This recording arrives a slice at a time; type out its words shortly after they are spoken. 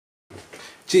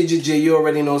JJJ, you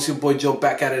already know it's your boy Joe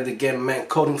back at it again, man.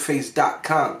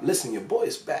 CodingPhase.com. Listen, your boy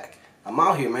is back. I'm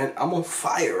out here, man. I'm on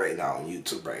fire right now on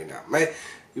YouTube right now, man.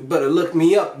 You better look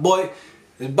me up, boy.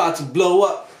 It's about to blow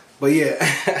up. But yeah,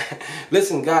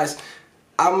 listen, guys.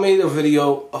 I made a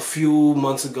video a few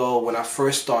months ago when I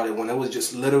first started, when it was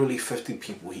just literally 50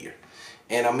 people here.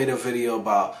 And I made a video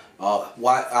about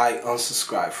why I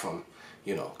unsubscribed from,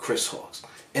 Chris Hawks.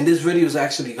 And this video is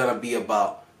actually going to be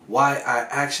about why I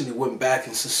actually went back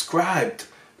and subscribed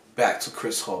back to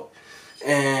Chris Hawk.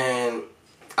 And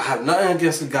I have nothing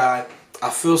against the guy. I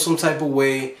feel some type of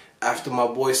way after my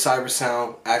boy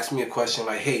CyberSound asked me a question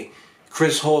like, hey,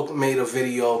 Chris Hawk made a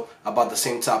video about the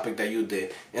same topic that you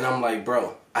did. And I'm like,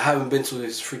 bro, I haven't been to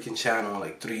his freaking channel in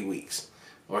like 3 weeks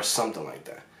or something like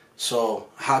that. So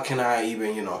how can I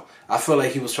even, I feel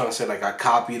like he was trying to say like I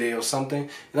copied it or something.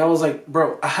 And I was like,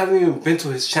 bro, I haven't even been to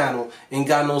his channel in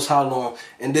God knows how long.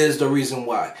 And there's the reason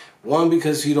why. One,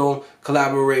 because he don't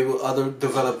collaborate with other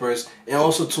developers. And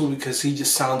also two, because he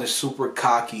just sounded super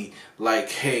cocky. Like,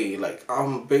 hey, like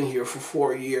I've been here for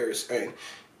 4 years and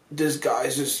this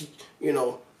guy's just,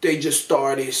 they just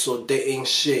started, so they ain't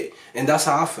shit. And that's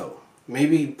how I felt.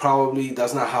 Maybe, probably,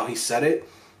 that's not how he said it.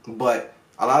 But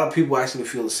a lot of people actually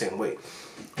feel the same way,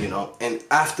 And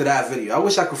after that video, I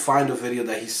wish I could find the video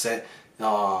that he said,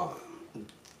 the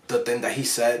thing that he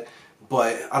said,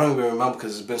 but I don't even remember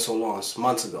because it's been so long. It's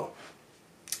months ago.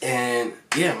 And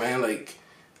yeah, man, like,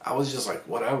 I was just like,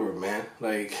 whatever, man.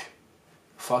 Like,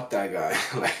 fuck that guy.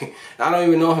 Like, I don't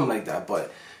even know him like that,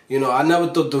 but, I never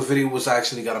thought the video was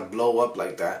actually going to blow up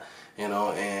like that, and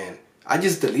I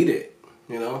just deleted it,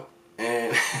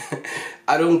 and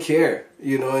I don't care,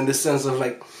 in the sense of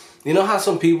like, how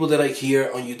some people that like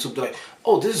here on YouTube, they're like,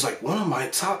 oh, this is like one of my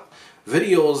top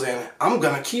videos and I'm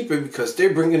gonna keep it because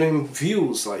they're bringing in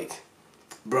views. Like,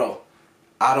 bro,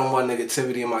 I don't want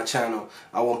negativity in my channel.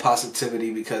 I want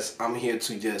positivity because I'm here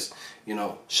to just,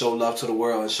 show love to the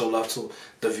world and show love to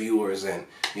the viewers, and,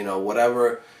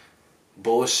 whatever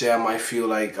bullshit I might feel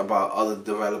like about other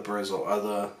developers or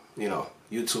other,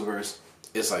 YouTubers,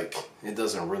 it's like, it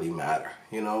doesn't really matter,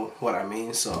 you know what I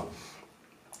mean? So,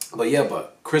 but yeah,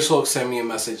 but Chris Hawk sent me a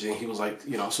message and he was like,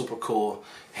 super cool.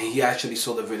 And he actually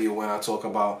saw the video when I talk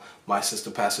about my sister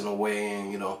passing away,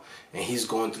 and, and he's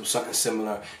going through something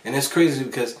similar. And it's crazy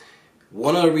because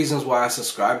one of the reasons why I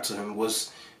subscribed to him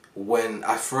was when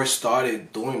I first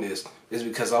started doing this is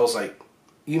because I was like,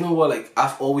 you know what, like,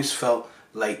 I've always felt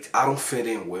like I don't fit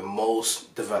in with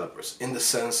most developers, in the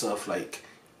sense of like,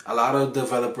 a lot of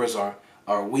developers are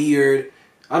weird.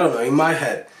 I don't know, in my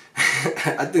head.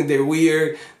 I think they're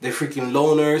weird. They're freaking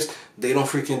loners. They're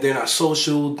not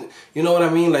social. You know what I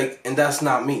mean? Like, and that's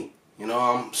not me.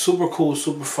 I'm super cool,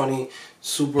 super funny,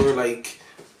 super like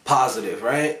positive,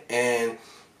 right? And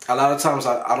a lot of times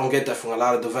I don't get that from a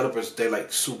lot of developers. They're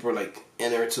like super like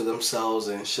inner to themselves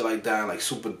and shit like that, and like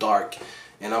super dark.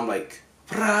 And I'm like,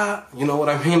 brah, you know what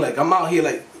I mean? Like, I'm out here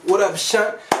like, what up,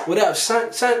 son? What up,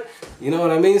 son? You know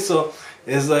what I mean? So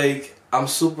it's like, I'm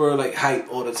super like hype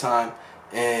all the time.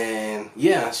 And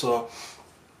yeah, so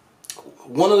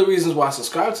one of the reasons why I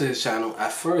subscribed to his channel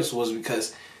at first was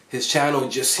because his channel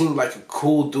just seemed like a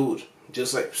cool dude,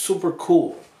 just like super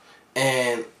cool.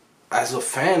 And as a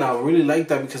fan, I really liked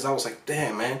that because I was like,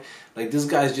 damn, man, like, this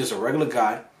guy's just a regular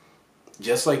guy,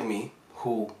 just like me,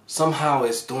 who somehow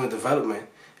is doing development,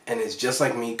 and it's just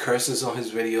like me, curses on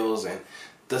his videos and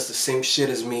does the same shit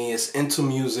as me, is into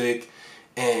music,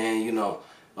 and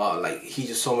like, he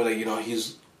just told me like,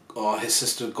 he's his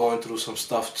sister going through some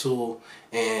stuff too,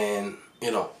 and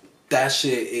that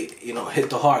shit, it hit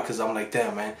the heart, because I'm like,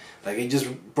 damn, man, like, it just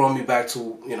brought me back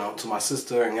to to my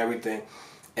sister and everything.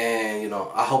 And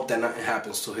I hope that nothing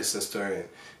happens to his sister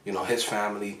and his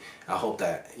family. I hope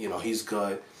that he's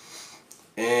good.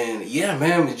 And yeah,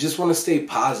 man, we just want to stay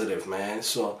positive, man.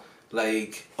 So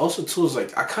like, also too, is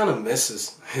like, I kind of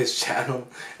miss his channel.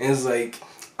 And it's like,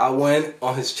 I went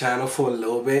on his channel for a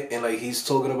little bit, and like, he's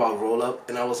talking about roll up,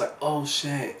 and I was like, oh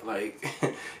shit, like,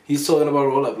 he's talking about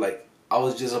roll up. Like, I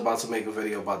was just about to make a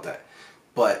video about that,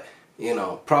 but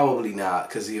probably not,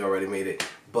 because he already made it.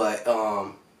 But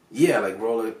yeah, like,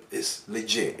 roll up is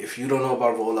legit. If you don't know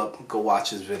about roll up, go watch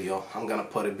his video. I'm gonna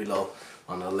put it below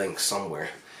on the link somewhere.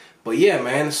 But yeah,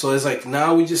 man, so it's like,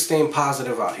 now we just staying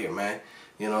positive out here, man.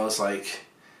 It's like,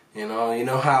 you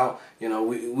know how,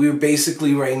 we're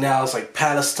basically right now, it's like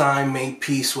Palestine made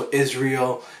peace with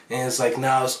Israel, and it's like,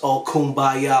 now it's all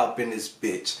kumbaya up in this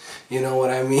bitch. You know what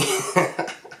I mean?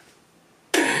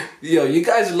 Yo, you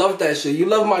guys love that shit. You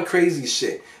love my crazy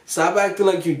shit. Stop acting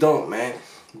like you don't, man.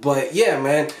 But yeah,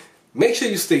 man, make sure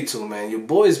you stay tuned, man. Your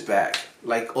boy's back.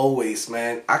 like always,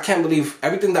 man. I can't believe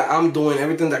everything that I'm doing,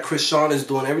 everything that Chris Sean is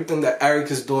doing, everything that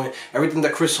Eric is doing, everything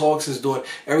that Chris Hawks is doing,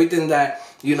 everything that,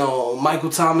 you know, Michael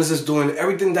Thomas is doing,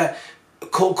 everything that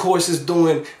Code Course is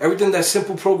doing, everything that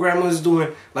Simple Programmer is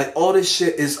doing. Like, all this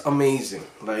shit is amazing.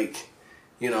 Like,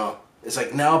 you know, it's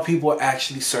like now people are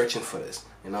actually searching for this.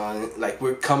 You know, and like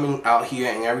we're coming out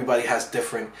here and everybody has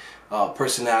different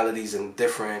personalities and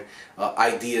different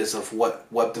ideas of what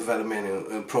web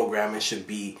development and programming should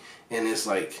be. And it's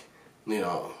like, you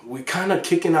know, we're kind of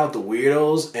kicking out the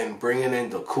weirdos and bringing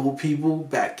in the cool people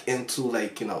back into,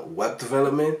 like, you know, web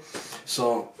development.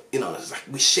 So, you know, it's like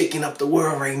we're shaking up the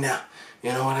world right now.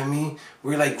 You know what I mean?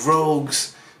 We're like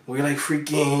rogues. We're like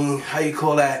freaking, how you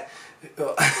call that?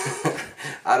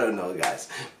 I don't know, guys.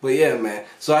 But yeah, man.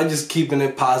 So I just keeping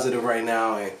it positive right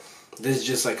now. And this is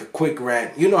just like a quick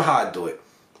rant. You know how I do it.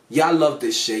 Y'all love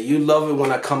this shit. You love it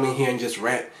when I come in here and just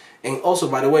rant. And also,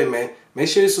 by the way, man, make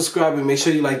sure you subscribe and make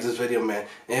sure you like this video, man.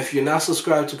 And if you're not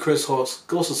subscribed to Chris Hawks,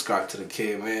 go subscribe to the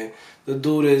kid, man. The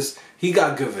dude he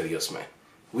got good videos, man.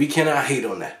 We cannot hate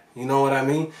on that. You know what I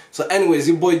mean? So anyways,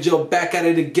 your boy Joe back at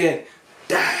it again.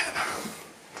 Damn.